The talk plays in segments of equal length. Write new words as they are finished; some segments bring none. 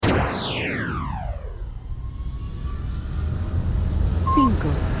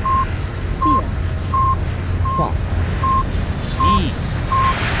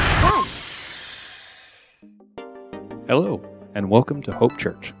Hello, and welcome to Hope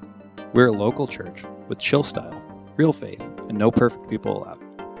Church. We're a local church with chill style, real faith, and no perfect people allowed.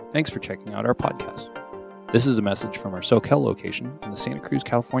 Thanks for checking out our podcast. This is a message from our Soquel location in the Santa Cruz,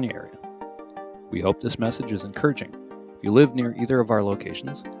 California area. We hope this message is encouraging. If you live near either of our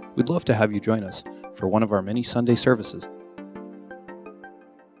locations, we'd love to have you join us for one of our many Sunday services.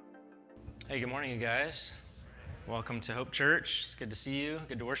 Hey, good morning, you guys. Welcome to Hope Church. It's good to see you.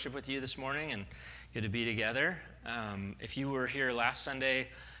 Good to worship with you this morning, and good to be together. If you were here last Sunday,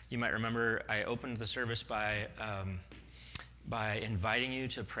 you might remember I opened the service by inviting you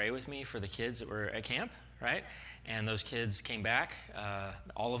to pray with me for the kids that were at camp, right? And those kids came back,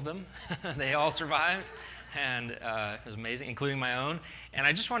 all of them. They all survived, and it was amazing, including my own. And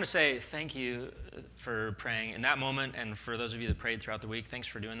I just want to say thank you for praying in that moment, and for those of you that prayed throughout the week, thanks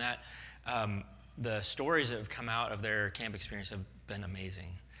for doing that. The stories that have come out of their camp experience have been amazing.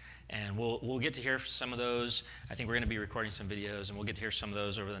 And we'll get to hear some of those. I think we're going to be recording some videos, and we'll get to hear some of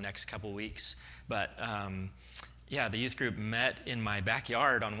those over the next couple weeks. But the youth group met in my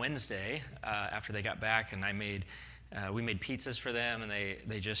backyard on Wednesday after they got back, and we made pizzas for them, and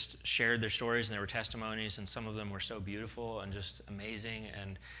they just shared their stories and their testimonies, and some of them were so beautiful and just amazing.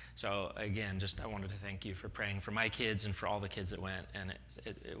 And so again, I wanted to thank you for praying for my kids and for all the kids that went, and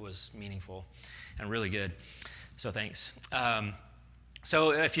it was meaningful and really good. So thanks.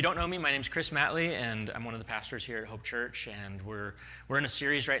 So if you don't know me, my name's Chris Matley, and I'm one of the pastors here at Hope Church, and we're in a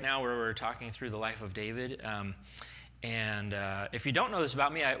series right now where we're talking through the life of David. If you don't know this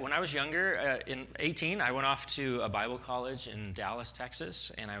about me, when I was younger, in 18, I went off to a Bible college in Dallas,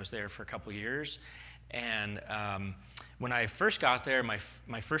 Texas, and I was there for a couple years. And when I first got there, my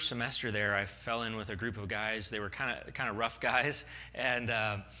first semester there, I fell in with a group of guys. They were kind of rough guys, and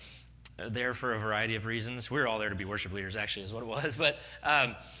there for a variety of reasons. We were all there to be worship leaders, actually, is what it was.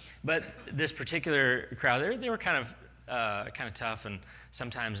 But this particular crowd, they were kind of tough and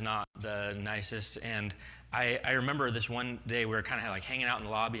sometimes not the nicest. And I remember this one day we were kind of like hanging out in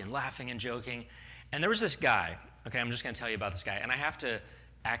the lobby and laughing and joking. And there was this guy. Okay, I'm just going to tell you about this guy. And I have to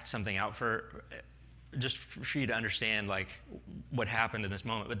act something out for you to understand like what happened in this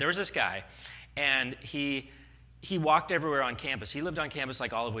moment. But there was this guy, and he walked everywhere on campus. He lived on campus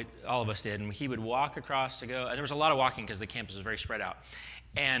like all of us did, and he would walk across to go. And there was a lot of walking because the campus was very spread out.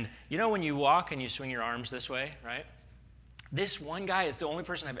 And you know when you walk and you swing your arms this way, right? This one guy is the only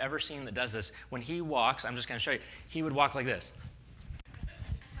person I've ever seen that does this. When he walks, I'm just going to show you, he would walk like this.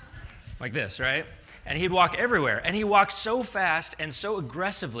 Like this, right? And he'd walk everywhere. And he walked so fast and so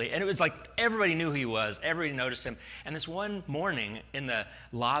aggressively. And it was like everybody knew who he was. Everybody noticed him. And this one morning in the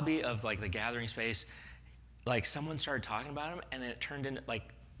lobby of like the gathering space, like someone started talking about him, and then it turned into like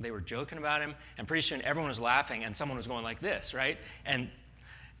they were joking about him, and pretty soon everyone was laughing, and someone was going like this, right? And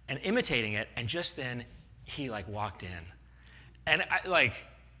imitating it, and just then he like walked in. And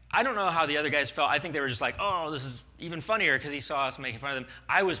I don't know how the other guys felt. I think they were just like, oh, this is even funnier because he saw us making fun of them.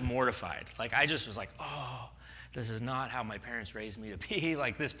 I was mortified. Like I just was like, oh, this is not how my parents raised me to be,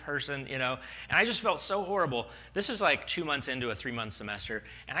 like this person, you know? And I just felt so horrible. This is like 2 months into a 3-month semester,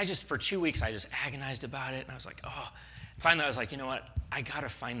 and for 2 weeks, I just agonized about it, and I was like, oh. Finally, I was like, you know what? I gotta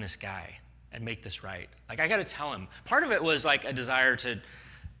find this guy and make this right. Like, I gotta tell him. Part of it was like a desire to,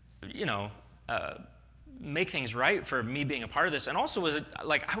 make things right for me being a part of this, and also was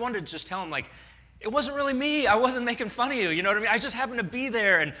like, I wanted to just tell him, like, it wasn't really me. I wasn't making fun of you, you know what I mean? I just happened to be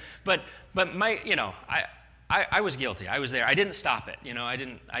there, but I was guilty. I was there. I didn't stop it. I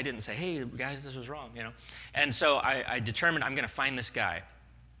didn't say, hey, guys, this was wrong, And so I determined I'm going to find this guy.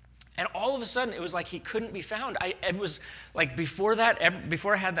 And all of a sudden, it was like he couldn't be found. It was like before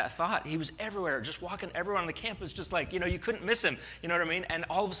I had that thought, he was everywhere, just walking everywhere on the campus, just like, you couldn't miss him. You know what I mean? And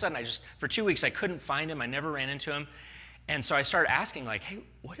all of a sudden, for 2 weeks, I couldn't find him. I never ran into him. And so I started asking, like, hey,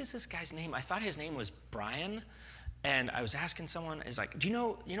 what is this guy's name? I thought his name was Brian. And I was asking someone, is like, do you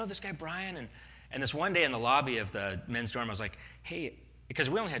know this guy Brian? And this one day in the lobby of the men's dorm, I was like, hey, because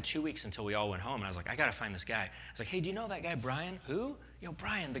we only had 2 weeks until we all went home, and I was like, I gotta find this guy. I was like, hey, do you know that guy Brian? Who?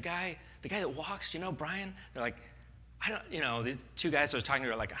 Brian, the guy that walks, Brian? They're like, I don't, these two guys I was talking to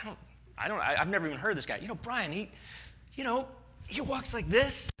are like, I've never even heard of this guy. Brian, he walks like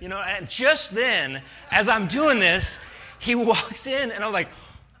this, and just then, as I'm doing this, he walks in, and I'm like,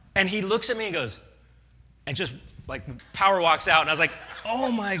 and he looks at me and goes, and just like power walks out, and I was like,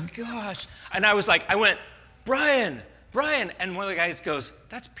 oh my gosh. And I went, Brian, and one of the guys goes,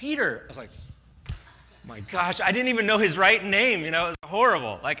 that's Peter. I was like, oh my gosh, I didn't even know his right name, it was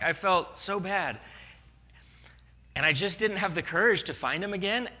horrible. Like, I felt so bad. And I just didn't have the courage to find him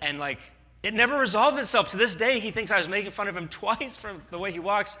again, and like, it never resolved itself. To this day, he thinks I was making fun of him twice for the way he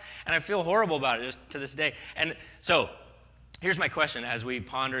walks, and I feel horrible about it just to this day. And so here's my question as we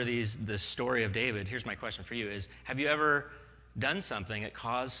ponder this story of David. Here's my question for you is, have you ever done something that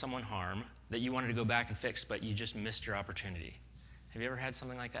caused someone harm that you wanted to go back and fix, but you just missed your opportunity? Have you ever had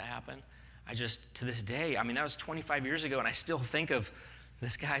something like that happen? To this day, that was 25 years ago, and I still think of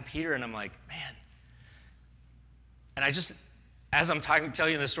this guy, Peter, and I'm like, man. And as I'm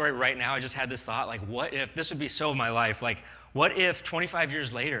telling you this story right now, I just had this thought, like, what if, this would be so my life, like, what if 25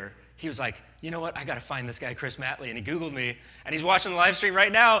 years later, he was like, you know what, I got to find this guy, Chris Matley, and he Googled me, and he's watching the live stream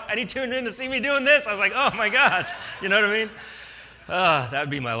right now, and he tuned in to see me doing this. I was like, oh my gosh, you know what I mean? That would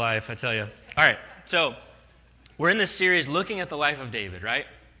be my life, I tell you. All right, so we're in this series looking at the life of David, right?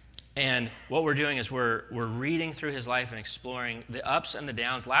 And what we're doing is we're reading through his life and exploring the ups and the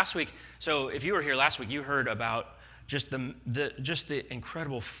downs. Last week, so if you were here last week, you heard about just the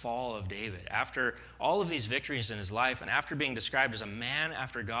incredible fall of David. After all of these victories in his life, and after being described as a man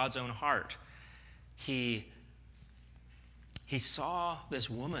after God's own heart, he saw this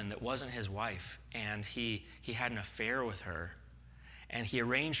woman that wasn't his wife, and he had an affair with her, and he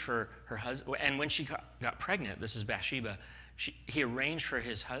arranged for her husband. And when she got pregnant, this is Bathsheba, he arranged for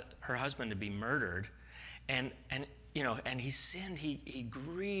her husband to be murdered, and he sinned. He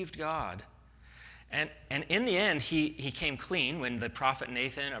grieved God. And in the end, he came clean when the prophet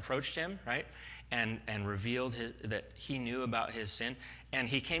Nathan approached him, right, and revealed that he knew about his sin. And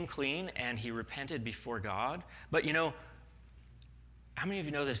he came clean, and he repented before God. But how many of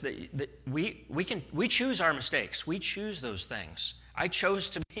you know this? That we choose our mistakes. We choose those things. I chose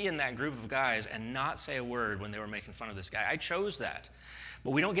to be in that group of guys and not say a word when they were making fun of this guy. I chose that.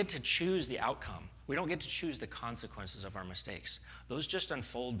 But we don't get to choose the outcome. We don't get to choose the consequences of our mistakes. Those just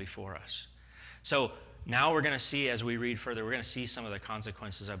unfold before us. So now we're going to see, as we read further, we're going to see some of the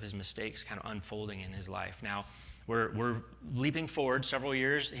consequences of his mistakes kind of unfolding in his life. Now, we're leaping forward several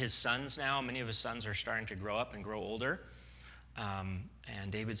years. His sons now, many of his sons are starting to grow up and grow older.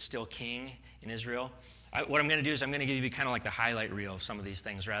 And David's still king in Israel. What I'm going to do is I'm going to give you kind of like the highlight reel of some of these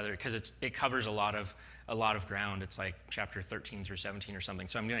things, rather, because it covers a lot of ground. It's like chapter 13 through 17 or something.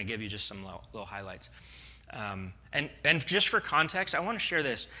 So I'm going to give you just some little highlights. And just for context, I want to share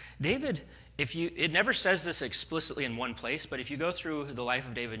this. David, it never says this explicitly in one place, but if you go through the life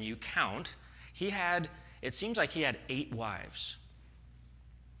of David and you count, it seems like he had 8 wives.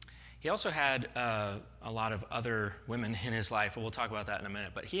 He also had a lot of other women in his life. We'll talk about that in a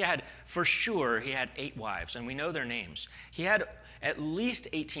minute. But he had 8 wives, and we know their names. He had at least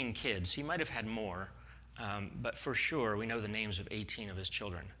 18 kids. He might have had more, but for sure we know the names of 18 of his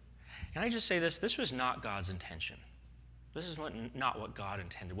children. Can I just say this? This was not God's intention. This is not what God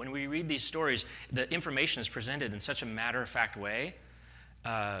intended. When we read these stories, the information is presented in such a matter-of-fact way.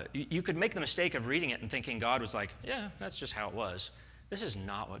 You could make the mistake of reading it and thinking God was like, yeah, that's just how it was. This is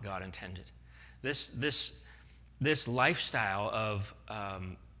not what God intended. This lifestyle of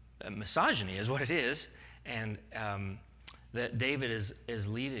misogyny is what it is, and that David is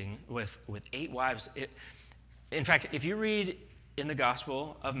leading with 8 wives. In fact, if you read in the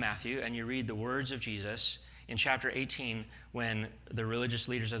Gospel of Matthew and you read the words of Jesus in chapter 18, when the religious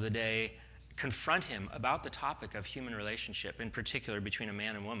leaders of the day confront him about the topic of human relationship, in particular between a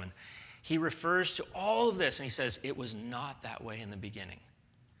man and woman, he refers to all of this and he says, it was not that way in the beginning.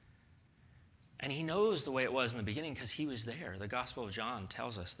 And he knows the way it was in the beginning because he was there. The Gospel of John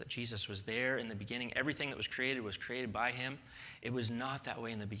tells us that Jesus was there in the beginning. Everything that was created by him. It was not that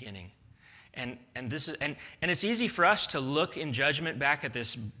way in the beginning. And it's easy for us to look in judgment back at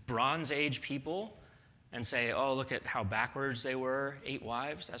this Bronze Age people and say, oh, look at how backwards they were, 8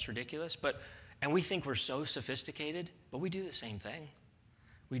 wives, that's ridiculous. And we think we're so sophisticated, but we do the same thing.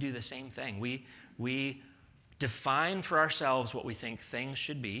 We do the same thing. We define for ourselves what we think things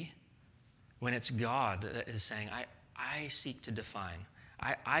should be when it's God that is saying, I seek to define.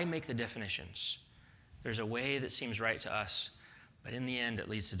 I make the definitions. There's a way that seems right to us, but in the end, it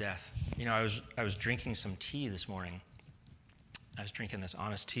leads to death. I was drinking some tea this morning. I was drinking this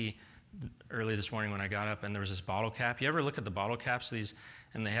Honest tea early this morning when I got up, and there was this bottle cap. You ever look at the bottle caps,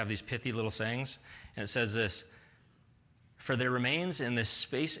 and they have these pithy little sayings? And it says this: for there remains in this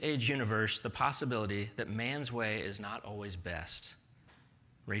space-age universe the possibility that man's way is not always best.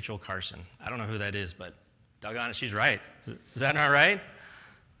 Rachel Carson. I don't know who that is, but doggone it, she's right. Is that not right?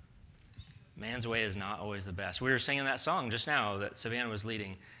 Man's way is not always the best. We were singing that song just now that Savannah was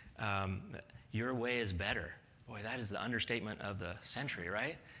leading. Your way is better. Boy, that is the understatement of the century,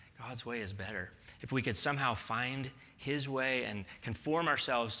 right? God's way is better. If we could somehow find his way and conform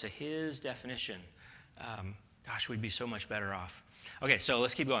ourselves to his definition, gosh, we'd be so much better off. Okay, so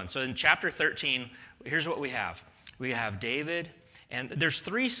let's keep going. So in chapter 13, here's what we have. We have David And there's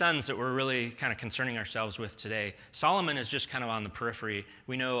three sons that we're really kind of concerning ourselves with today. Solomon is just kind of on the periphery.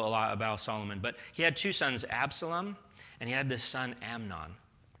 We know a lot about Solomon, but he had two sons, Absalom, and he had this son, Amnon.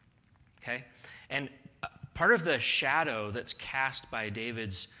 Okay? And part of the shadow that's cast by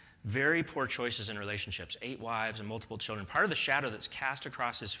David's very poor choices in relationships, 8 wives and multiple children, part of the shadow that's cast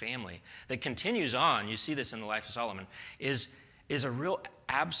across his family that continues on, you see this in the life of Solomon, is a real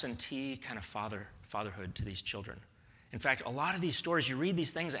absentee kind of fatherhood to these children. In fact, a lot of these stories, you read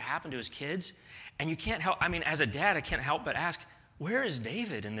these things that happen to his kids, and you can't help, as a dad, I can't help but ask, where is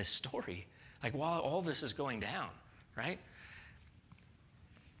David in this story? Like, while all this is going down, right?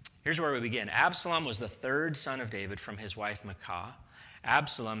 Here's where we begin. Absalom was the third son of David from his wife Maacah.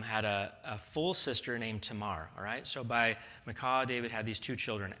 Absalom had a full sister named Tamar, all right? So by Maacah, David had these two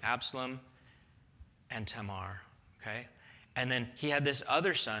children, Absalom and Tamar, okay? And then he had this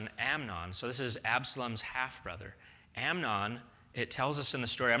other son, Amnon. So this is Absalom's half-brother. Amnon, it tells us in the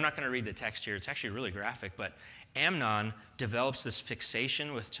story, I'm not going to read the text here, it's actually really graphic, but Amnon develops this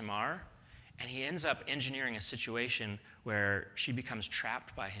fixation with Tamar, and he ends up engineering a situation where she becomes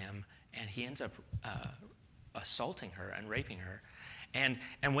trapped by him, and he ends up assaulting her and raping her. And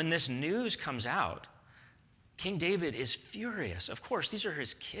when this news comes out, King David is furious. Of course, these are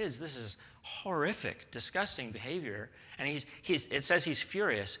his kids. This is horrific, disgusting behavior. And it says he's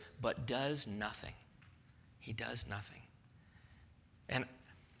furious, but does nothing. He does nothing. And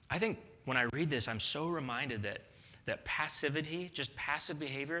I think when I read this, I'm so reminded that passivity, just passive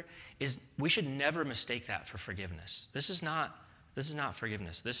behavior, we should never mistake that for forgiveness. This is not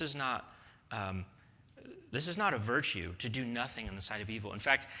forgiveness. This is not a virtue to do nothing in the sight of evil. In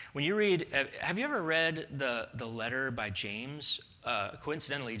fact, when you read, have you ever read the letter by James?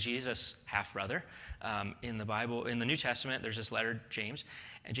 Coincidentally, Jesus' half-brother in the Bible, in the New Testament, there's this letter, James,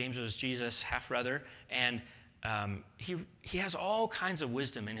 and James was Jesus' half-brother, and he has all kinds of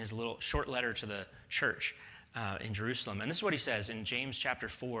wisdom in his little short letter to the church in Jerusalem. And this is what he says in James chapter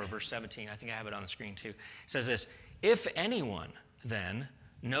 4, verse 17. I think I have it on the screen too. It says this, "If anyone then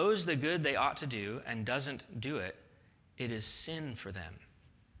knows the good they ought to do and doesn't do it, it is sin for them."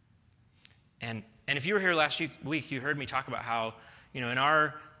 And if you were here last week, you heard me talk about how, in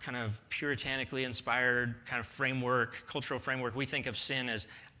our kind of puritanically inspired kind of framework, cultural framework, we think of sin as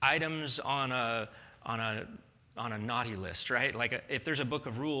items on a naughty list, right? Like if there's a book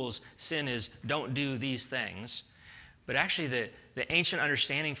of rules, sin is don't do these things. But actually the ancient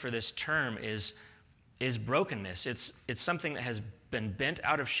understanding for this term is brokenness. It's something that has been bent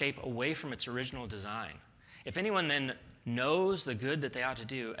out of shape away from its original design. If anyone then knows the good that they ought to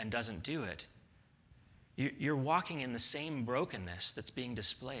do and doesn't do it, you're walking in the same brokenness that's being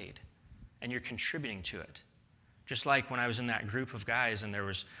displayed, and you're contributing to it. Just like when I was in that group of guys and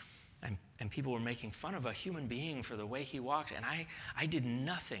and people were making fun of a human being for the way he walked, and I did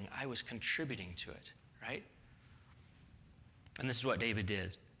nothing. I was contributing to it, right? And this is what David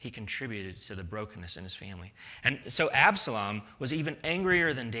did. He contributed to the brokenness in his family. And so Absalom was even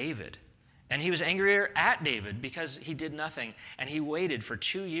angrier than David. And he was angrier at David because he did nothing. And he waited for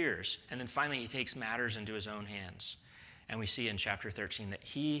 2 years. And then finally he takes matters into his own hands. And we see in chapter 13 that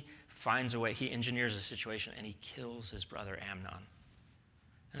he finds a way, he engineers a situation, and he kills his brother Amnon.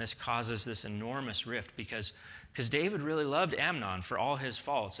 And this causes this enormous rift because David really loved Amnon for all his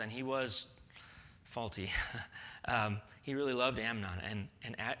faults, and he was faulty. He really loved Amnon.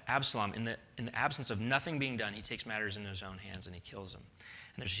 And Absalom, in the absence of nothing being done, he takes matters into his own hands and he kills him.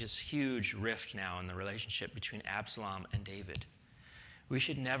 And there's this huge rift now in the relationship between Absalom and David. We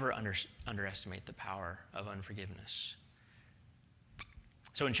should never underestimate the power of unforgiveness.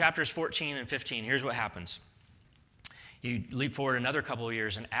 So in chapters 14 and 15, here's what happens. You leap forward another couple of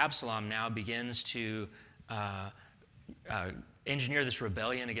years, and Absalom now begins to engineer this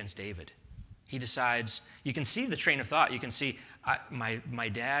rebellion against David. He decides, you can see the train of thought. You can see, my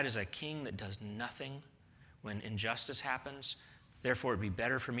dad is a king that does nothing when injustice happens. Therefore, it'd be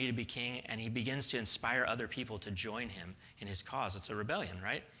better for me to be king. And he begins to inspire other people to join him in his cause. It's a rebellion,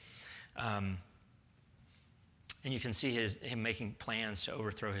 right? And you can see him making plans to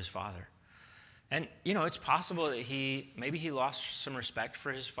overthrow his father. And, it's possible that maybe he lost some respect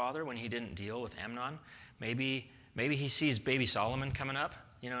for his father when he didn't deal with Amnon. Maybe he sees baby Solomon coming up,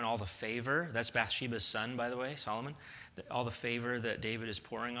 and all the favor. That's Bathsheba's son, by the way, Solomon. All the favor that David is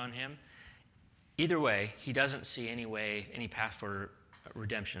pouring on him. Either way, he doesn't see any path for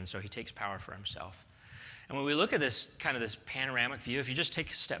redemption, so he takes power for himself. And when we look at this kind of this panoramic view, if you just take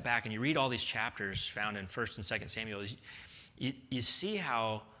a step back and you read all these chapters found in 1 and 2 Samuel, you see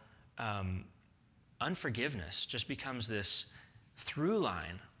how unforgiveness just becomes this through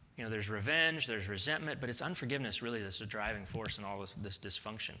line, there's revenge, there's resentment, but it's unforgiveness really that's the driving force in all this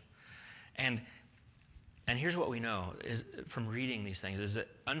dysfunction. And here's what we know is from reading these things is that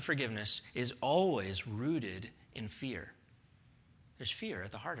unforgiveness is always rooted in fear. There's fear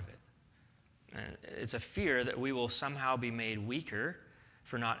at the heart of it. It's a fear that we will somehow be made weaker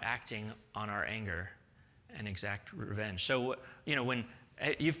for not acting on our anger and exact revenge. So, when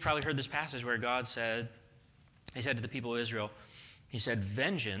you've probably heard this passage where God said, he said to the people of Israel, he said,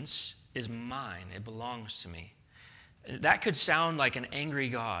 vengeance is mine, it belongs to me. That could sound like an angry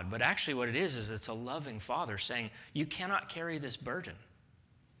God, but actually what it is it's a loving Father saying, you cannot carry this burden.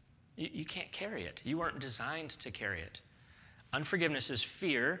 You can't carry it. You weren't designed to carry it. Unforgiveness is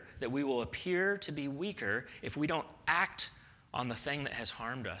fear that we will appear to be weaker if we don't act on the thing that has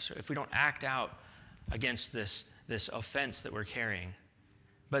harmed us, or if we don't act out against this offense that we're carrying.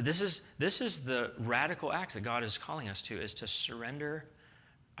 But this is the radical act that God is calling us to, is to surrender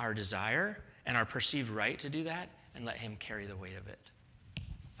our desire and our perceived right to do that and let him carry the weight of it.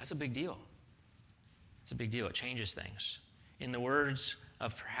 That's a big deal. It's a big deal. It changes things. In the words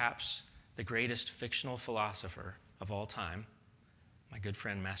of perhaps the greatest fictional philosopher of all time, my good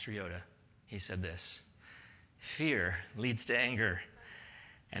friend Master Yoda, he said this: fear leads to anger,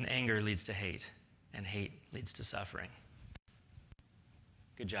 and anger leads to hate, and hate leads to suffering.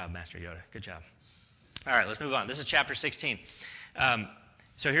 Good job, Master Yoda. Good job. All right, let's move on. This is chapter 16.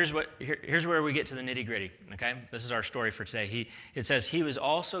 So here's where we get to the nitty-gritty, okay? This is our story for today. It says, he was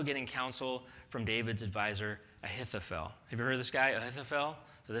also getting counsel from David's advisor, Ahithophel. Have you heard of this guy, Ahithophel?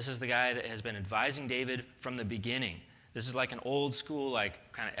 So this is the guy that has been advising David from the beginning. This is like an old school,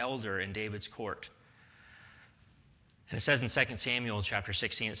 kind of elder in David's court. And it says in 2 Samuel chapter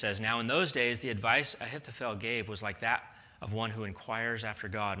 16, it says, now in those days, the advice Ahithophel gave was like that of one who inquires after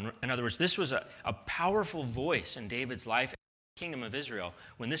God. In other words, this was a powerful voice in David's life and the kingdom of Israel.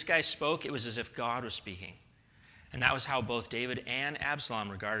 When this guy spoke, it was as if God was speaking. And that was how both David and Absalom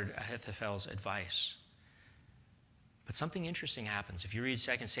regarded Ahithophel's advice. But something interesting happens. If you read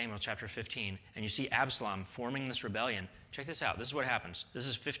 2 Samuel chapter 15 and you see Absalom forming this rebellion, check this out. This is what happens. This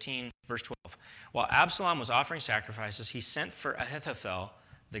is 15, verse 12. While Absalom was offering sacrifices, he sent for Ahithophel,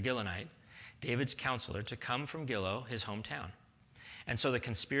 the Gilonite, David's counselor, to come from Gilo, his hometown. And so the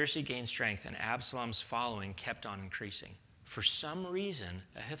conspiracy gained strength, and Absalom's following kept on increasing. For some reason,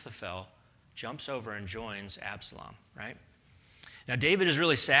 Ahithophel jumps over and joins Absalom, right? Now, David is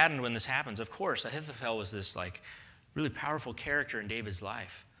really saddened when this happens. Of course, Ahithophel was this really powerful character in David's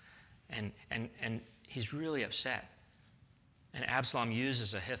life. And he's really upset. And Absalom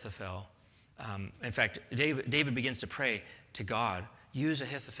uses Ahithophel. In fact, David begins to pray to God, use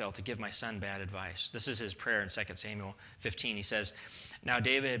Ahithophel to give my son bad advice. This is his prayer in 2 Samuel 15. He says, now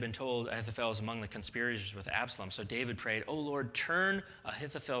David had been told Ahithophel is among the conspirators with Absalom. So David prayed, O Lord, turn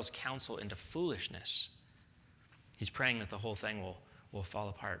Ahithophel's counsel into foolishness. He's praying that the whole thing will fall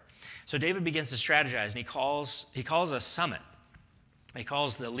apart. So David begins to strategize, and he calls a summit. He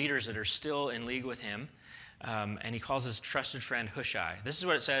calls the leaders that are still in league with him, and he calls his trusted friend Hushai. This is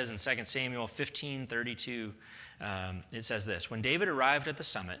what it says in 2 Samuel 15:32. It says this: when David arrived at the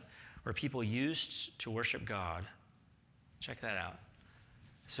summit where people used to worship God, check that out.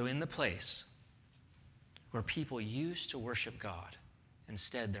 So in the place where people used to worship God,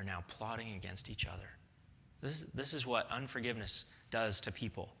 instead they're now plotting against each other. This is what unforgiveness does to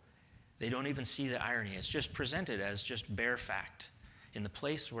people. They don't even see the irony. It's just presented as just bare fact. In the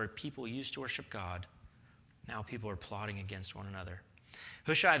place where people used to worship God, now people are plotting against one another.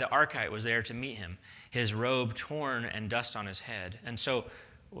 Hushai the Archite was there to meet him, his robe torn and dust on his head. And so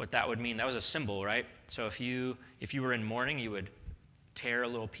what that would mean, that was a symbol, right? So if you were in mourning, you would tear a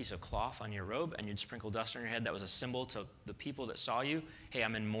little piece of cloth on your robe and you'd sprinkle dust on your head. That was a symbol to the people that saw you. Hey,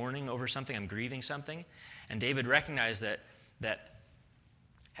 I'm in mourning over something. I'm grieving something. And David recognized that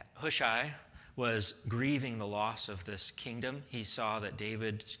Hushai was grieving the loss of this kingdom. He saw that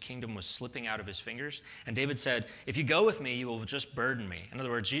David's kingdom was slipping out of his fingers. And David said, if you go with me, you will just burden me. In other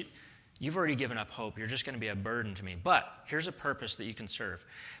words, you've already given up hope. You're just going to be a burden to me. But here's a purpose that you can serve.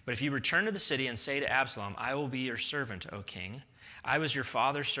 But if you return to the city and say to Absalom, I will be your servant, O king. I was your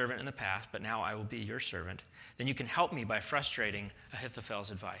father's servant in the past, but now I will be your servant. Then you can help me by frustrating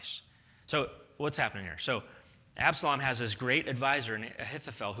Ahithophel's advice. So what's happening here? So Absalom has this great advisor in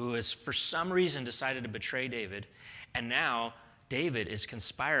Ahithophel who has for some reason decided to betray David. And now David is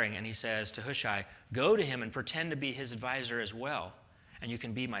conspiring, and he says to Hushai, go to him and pretend to be his advisor as well. And you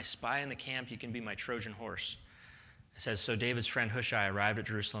can be my spy in the camp. You can be my Trojan horse. It says, so David's friend Hushai arrived at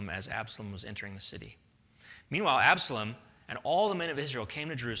Jerusalem as Absalom was entering the city. Meanwhile, Absalom, And all the men of Israel came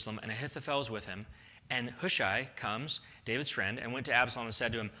to Jerusalem, and Ahithophel was with him. And Hushai comes, David's friend, and went to Absalom and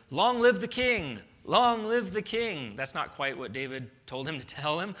said to him, "Long live the king! Long live the king!" That's not quite what David told him to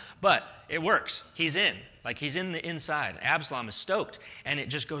tell him, but it works. He's in. Like, he's in the inside. Absalom is stoked, and it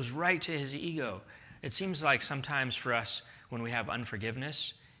just goes right to his ego. It seems like sometimes for us, when we have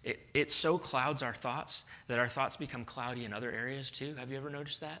unforgiveness, it so clouds our thoughts that our thoughts become cloudy in other areas too. Have you ever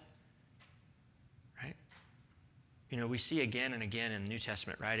noticed that? Right? You know, we see again and again in the New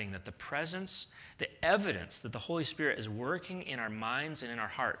Testament writing that the presence, the evidence that the Holy Spirit is working in our minds and in our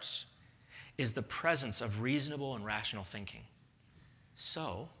hearts is the presence of reasonable and rational thinking.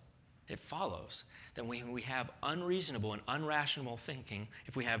 So, it follows that when we have unreasonable and unrational thinking,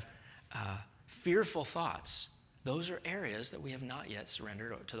 if we have fearful thoughts, those are areas that we have not yet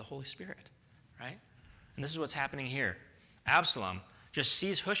surrendered to the Holy Spirit, right? And this is what's happening here. Absalom just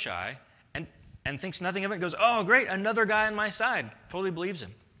sees Hushai and thinks nothing of it, goes, "Oh, great, another guy on my side." Totally believes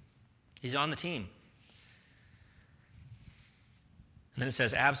him. He's on the team. And then it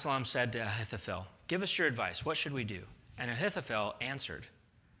says, Absalom said to Ahithophel, "Give us your advice. What should we do?" And Ahithophel answered.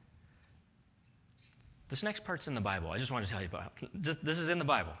 This next part's in the Bible. I just want to tell you about it. This is in the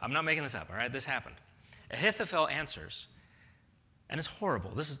Bible. I'm not making this up, all right? This happened. Ahithophel answers, and it's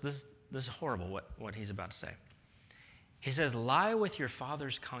horrible. This is horrible what he's about to say. He says, "Lie with your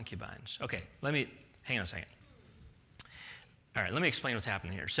father's concubines." Okay, hang on a second. All right, let me explain what's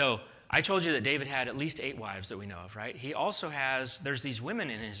happening here. So I told you that David had at least 8 wives that we know of, right? He also there's these women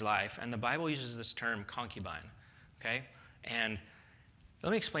in his life, and the Bible uses this term concubine, okay? And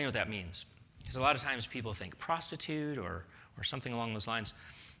let me explain what that means. Because a lot of times people think prostitute or something along those lines.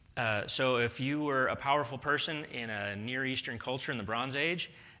 So if you were a powerful person in a Near Eastern culture in the Bronze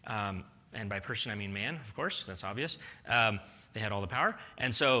Age, and by person I mean man, of course, that's obvious, they had all the power.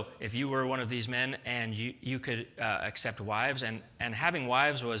 And so if you were one of these men and you could accept wives, and having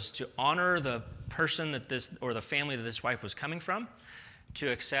wives was to honor the person or the family that this wife was coming from. To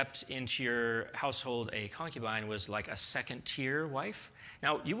accept into your household a concubine was like a second-tier wife.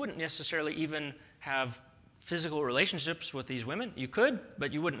 Now, you wouldn't necessarily even have physical relationships with these women. You could,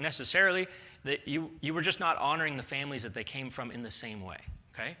 but you wouldn't necessarily. You were just not honoring the families that they came from in the same way,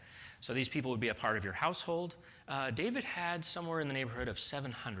 okay? So these people would be a part of your household. David had somewhere in the neighborhood of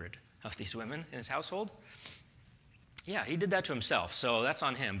 700 of these women in his household. Yeah, he did that to himself, so that's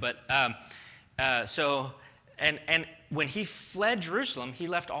on him. But And when he fled Jerusalem, he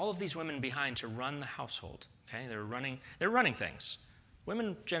left all of these women behind to run the household. Okay, they're running things.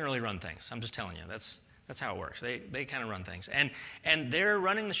 Women generally run things. I'm just telling you, that's how it works. They kind of run things, and they're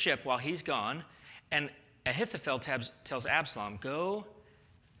running the ship while he's gone. And Ahithophel tells Absalom, go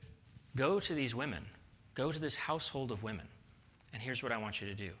to these women, go to this household of women, and here's what I want you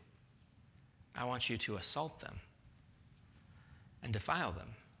to do. I want you to assault them and defile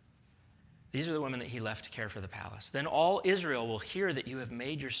them. These are the women that he left to care for the palace. Then all Israel will hear that you have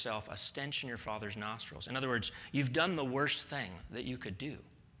made yourself a stench in your father's nostrils. In other words, you've done the worst thing that you could do.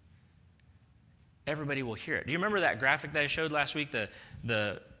 Everybody will hear it. Do you remember that graphic that I showed last week,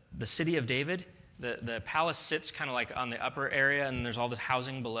 the city of David? The palace sits kind of like on the upper area, and there's all this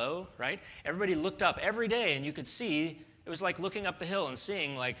housing below, right? Everybody looked up every day, and you could see, it was like looking up the hill and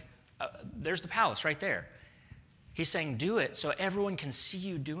seeing, like, there's the palace right there. He's saying, do it so everyone can see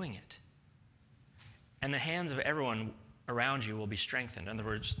you doing it. And the hands of everyone around you will be strengthened. In other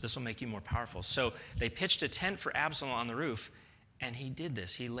words, this will make you more powerful. So they pitched a tent for Absalom on the roof, and he did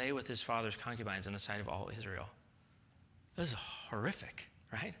this. He lay with his father's concubines in the sight of all Israel. This is horrific,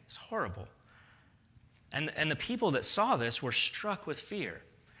 right? It's horrible. And the people that saw this were struck with fear.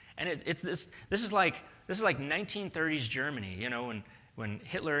 And this is like 1930s Germany, you know, when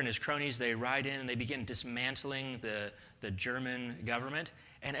Hitler and his cronies, they ride in and they begin dismantling the German government,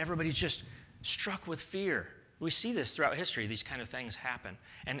 and everybody's just struck with fear. We see this throughout history. These kind of things happen.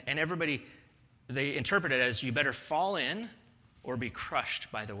 And everybody, they interpret it as you better fall in or be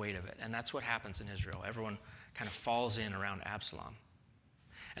crushed by the weight of it. And that's what happens in Israel. Everyone kind of falls in around Absalom.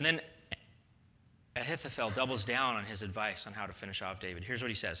 And then Ahithophel doubles down on his advice on how to finish off David. Here's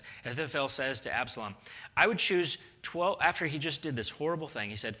what he says. Ahithophel says to Absalom, I would choose 12, after he just did this horrible thing,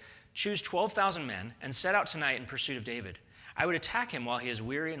 he said, choose 12,000 men and set out tonight in pursuit of David. I would attack him while he is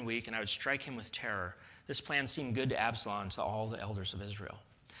weary and weak, and I would strike him with terror. This plan seemed good to Absalom and to all the elders of Israel.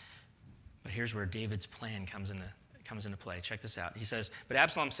 But here's where David's plan comes into play. Check this out. He says, but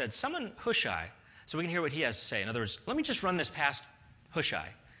Absalom said, summon Hushai, so we can hear what he has to say. In other words, let me just run this past Hushai,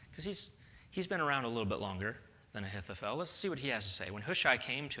 because he's been around a little bit longer than Ahithophel. Let's see what he has to say. When Hushai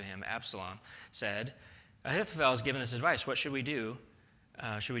came to him, Absalom said, Ahithophel has given this advice. What should we do?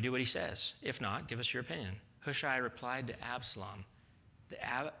 Should we do what he says? If not, give us your opinion. Hushai replied to Absalom,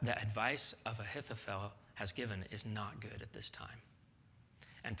 the advice of Ahithophel has given is not good at this time.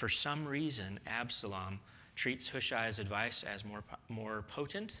 And for some reason, Absalom treats Hushai's advice as more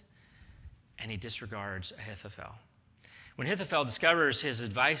potent, and he disregards Ahithophel. When Ahithophel discovers his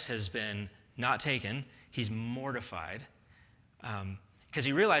advice has been not taken, he's mortified because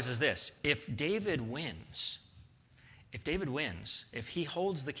he realizes this: if David wins, if he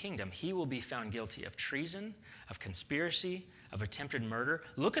holds the kingdom, he will be found guilty of treason, of conspiracy, of attempted murder.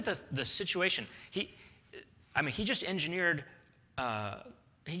 Look at the situation. He just engineered,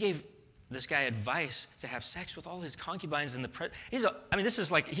 he gave this guy advice to have sex with all his concubines in the he's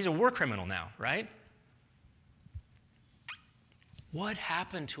a war criminal now, right? What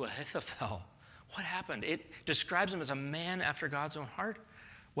happened to Ahithophel? What happened? It describes him as a man after God's own heart.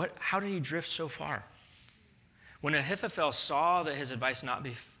 How did he drift so far? When Ahithophel saw that his advice not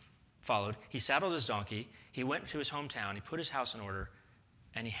be followed, he saddled his donkey, he went to his hometown, he put his house in order,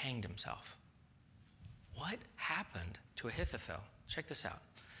 and he hanged himself. What happened to Ahithophel? Check this out.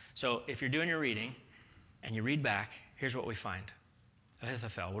 So if you're doing your reading and you read back, here's what we find.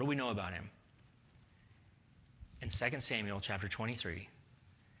 Ahithophel, what do we know about him? In 2 Samuel chapter 23,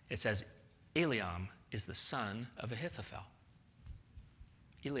 it says, Eliam is the son of Ahithophel.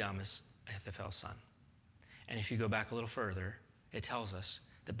 Eliam is Ahithophel's son. And if you go back a little further, it tells us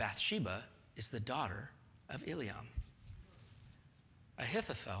that Bathsheba is the daughter of Eliam.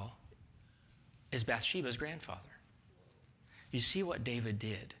 Ahithophel is Bathsheba's grandfather. You see what David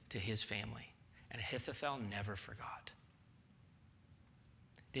did to his family, and Ahithophel never forgot.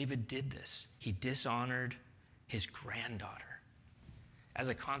 David did this. He dishonored his granddaughter. As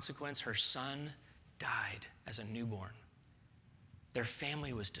a consequence, her son died as a newborn. Their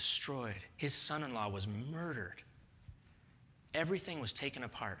family was destroyed. His son-in-law was murdered. Everything was taken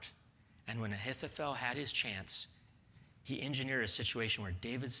apart. And when Ahithophel had his chance, he engineered a situation where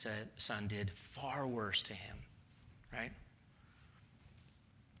David's son did far worse to him, right?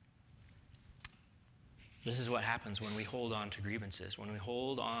 This is what happens when we hold on to grievances, when we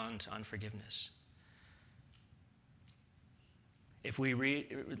hold on to unforgiveness.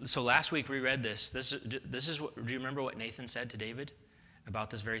 So last week we read this. This is what, do you remember what Nathan said to David about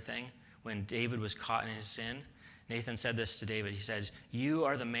this very thing? When David was caught in his sin, Nathan said this to David. He said, "You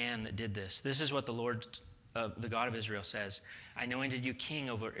are the man that did this. This is what the Lord, the God of Israel says. I anointed you king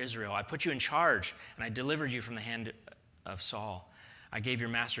over Israel. I put you in charge, and I delivered you from the hand of Saul. I gave your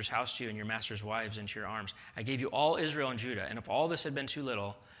master's house to you and your master's wives into your arms. I gave you all Israel and Judah, and if all this had been too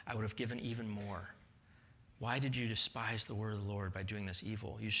little, I would have given even more. Why did you despise the word of the Lord by doing this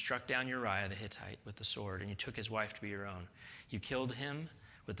evil? You struck down Uriah the Hittite with the sword, and you took his wife to be your own. You killed him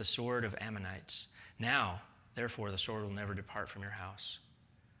with the sword of Ammonites. Now, therefore, the sword will never depart from your house."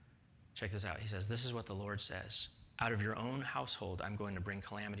 Check this out. He says, "This is what the Lord says. Out of your own household, I'm going to bring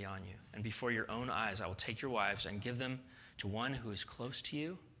calamity on you. And before your own eyes, I will take your wives and give them to one who is close to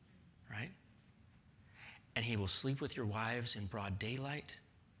you," right? "And he will sleep with your wives in broad daylight."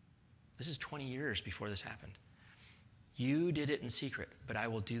 This is 20 years before this happened. "You did it in secret, but I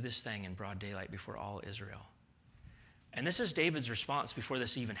will do this thing in broad daylight before all Israel." And this is David's response before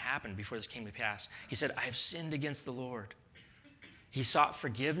this even happened, before this came to pass. He said, "I have sinned against the Lord." He sought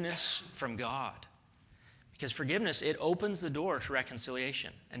forgiveness from God. Because forgiveness, it opens the door to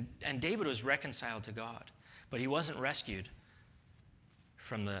reconciliation. And David was reconciled to God, but he wasn't rescued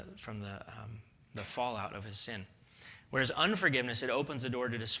from the fallout of his sin. Whereas unforgiveness, it opens the door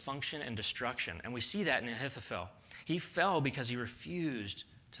to dysfunction and destruction. And we see that in Ahithophel. He fell because he refused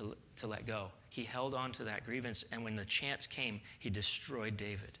to let go. He held on to that grievance, and when the chance came, he destroyed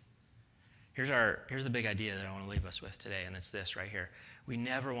David. Here's the big idea that I want to leave us with today, and it's this right here. We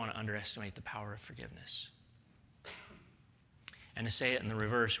never want to underestimate the power of forgiveness. And to say it in the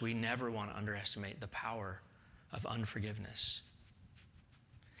reverse, we never want to underestimate the power of unforgiveness.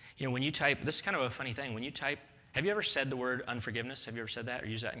 You know, when you type, this is kind of a funny thing. When you type, have you ever said the word unforgiveness? Have you ever said that or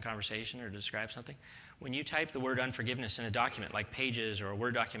used that in conversation or to describe something? When you type the word unforgiveness in a document like Pages or a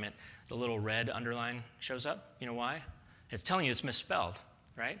Word document, the little red underline shows up. You know why? It's telling you it's misspelled,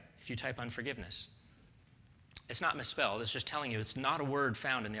 right? If you type unforgiveness. It's not misspelled. It's just telling you it's not a word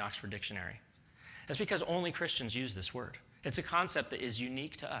found in the Oxford Dictionary. That's because only Christians use this word. It's a concept that is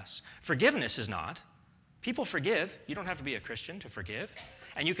unique to us. Forgiveness is not. People forgive. You don't have to be a Christian to forgive.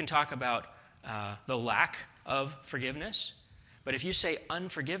 And you can talk about the lack of forgiveness. But if you say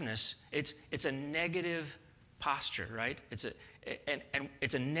unforgiveness, it's a negative posture, right? It's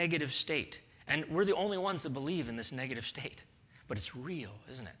a negative state. And we're the only ones that believe in this negative state. But it's real,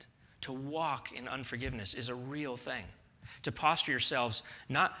 isn't it? To walk in unforgiveness is a real thing. To posture yourselves,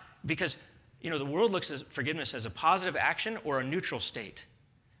 not because The world looks at forgiveness as a positive action or a neutral state.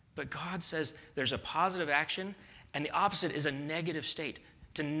 But God says there's a positive action, and the opposite is a negative state.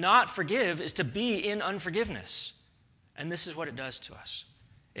 To not forgive is to be in unforgiveness. And this is what it does to us.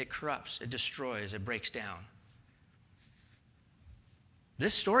 It corrupts, it destroys, it breaks down.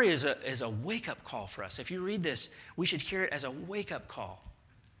 This story is a wake-up call for us. If you read this, we should hear it as a wake-up call.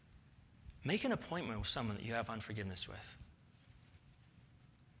 Make an appointment with someone that you have unforgiveness with.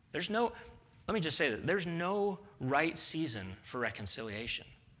 Let me just say that there's no right season for reconciliation.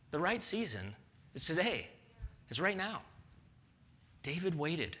 The right season is today. It's right now. David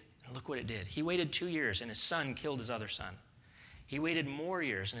waited, and look what it did. He waited 2 years, and his son killed his other son. He waited more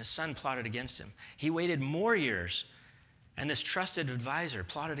years, and his son plotted against him. He waited more years, and this trusted advisor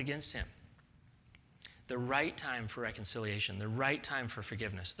plotted against him. The right time for reconciliation, the right time for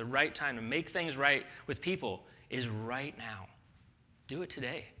forgiveness, the right time to make things right with people is right now. Do it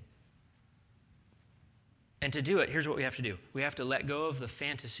today. And to do it, here's what we have to do. We have to let go of the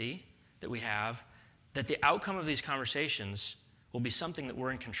fantasy that we have that the outcome of these conversations will be something that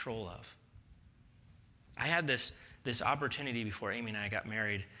we're in control of. I had this opportunity before Amy and I got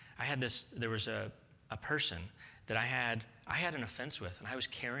married. There was a person that I had an offense with, and I was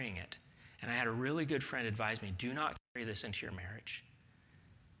carrying it. And I had a really good friend advise me, do not carry this into your marriage.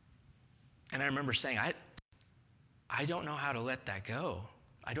 And I remember saying, I don't know how to let that go.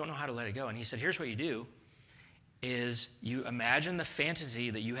 I don't know how to let it go. And he said, here's what you do, is you imagine the fantasy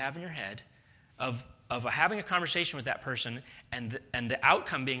that you have in your head of having a conversation with that person and the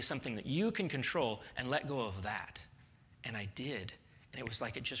outcome being something that you can control, and let go of that. And I did. And it was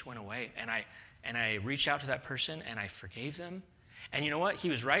like it just went away. And I reached out to that person, and I forgave them. And you know what?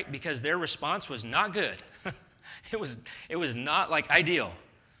 He was right, because their response was not good. It was not like ideal.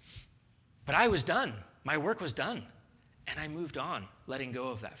 But I was done. My work was done. And I moved on, letting go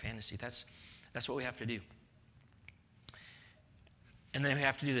of that fantasy. That's what we have to do. And then we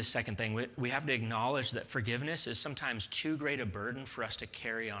have to do this second thing. We have to acknowledge that forgiveness is sometimes too great a burden for us to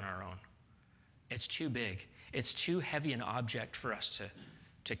carry on our own. It's too big. It's too heavy an object for us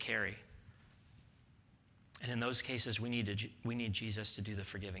to carry. And in those cases, we need Jesus to do the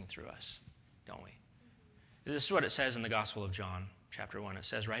forgiving through us, don't we? This is what it says in the Gospel of John, chapter 1. It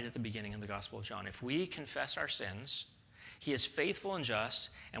says right at the beginning of the Gospel of John, if we confess our sins, he is faithful and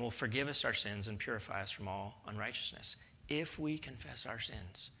just and will forgive us our sins and purify us from all unrighteousness. If we confess our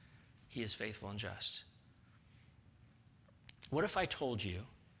sins, he is faithful and just. What if I told you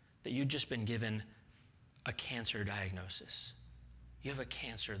that you'd just been given a cancer diagnosis? You have a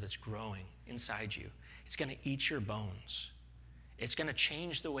cancer that's growing inside you. It's going to eat your bones. It's going to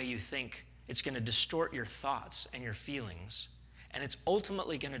change the way you think. It's going to distort your thoughts and your feelings. And it's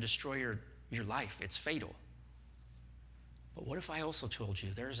ultimately going to destroy your life. It's fatal. But what if I also told you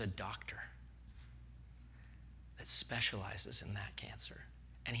there's a doctor that specializes in that cancer,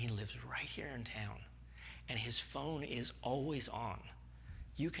 and he lives right here in town, and his phone is always on?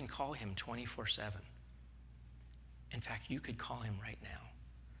 You can call him 24/7. In fact, you could call him right now.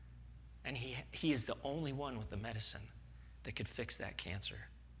 And he is the only one with the medicine that could fix that cancer.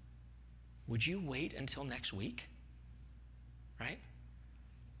 Would you wait until next week? Right?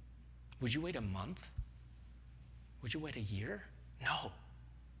 Would you wait a month? Would you wait a year? No.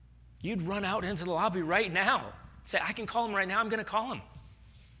 You'd run out into the lobby right now. Say, I can call him right now. I'm going to call him.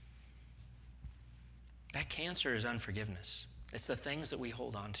 That cancer is unforgiveness. It's the things that we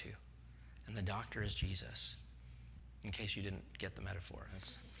hold on to. And the doctor is Jesus. In case you didn't get the metaphor.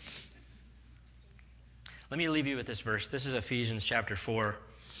 Let me leave you with this verse. This is Ephesians chapter 4,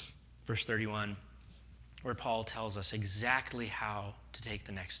 verse 31, where Paul tells us exactly how to take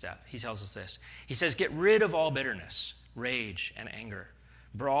the next step. He tells us this. He says, get rid of all bitterness, rage, and anger,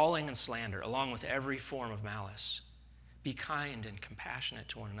 brawling and slander, along with every form of malice. Be kind and compassionate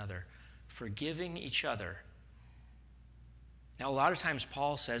to one another, forgiving each other. Now, a lot of times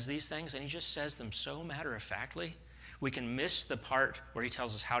Paul says these things, and he just says them so matter-of-factly, we can miss the part where he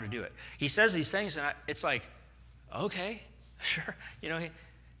tells us how to do it. He says these things, and it's like, okay, sure.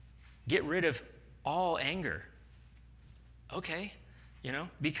 Get rid of all anger. Okay,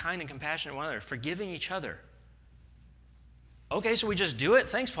 be kind and compassionate to one another, forgiving each other. Okay, so we just do it?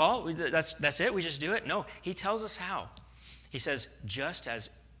 Thanks, Paul. That's it? We just do it? No, he tells us how. He says, just as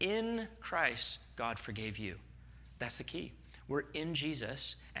in Christ God forgave you. That's the key. We're in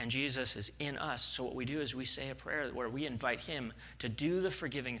Jesus, and Jesus is in us. So what we do is we say a prayer where we invite him to do the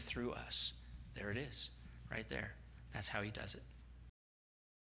forgiving through us. There it is, right there. That's how he does it.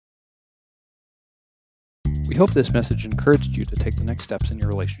 We hope this message encouraged you to take the next steps in your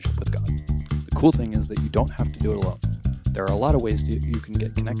relationship with God. The cool thing is that you don't have to do it alone. There are a lot of ways you can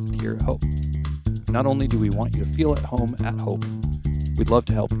get connected here at Hope. Not only do we want you to feel at home at Hope, we'd love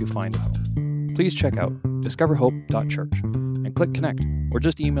to help you find a home. Please check out discoverhope.church and click connect, or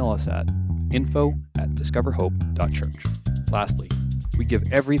just email us at info@discoverhope.church. Lastly, we give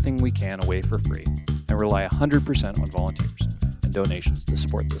everything we can away for free and rely 100% on volunteers and donations to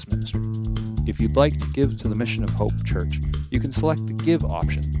support this ministry. If you'd like to give to the mission of Hope Church, you can select the Give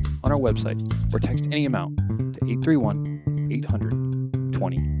option on our website or text any amount to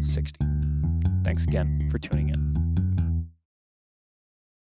 831-800-2060. Thanks again for tuning in.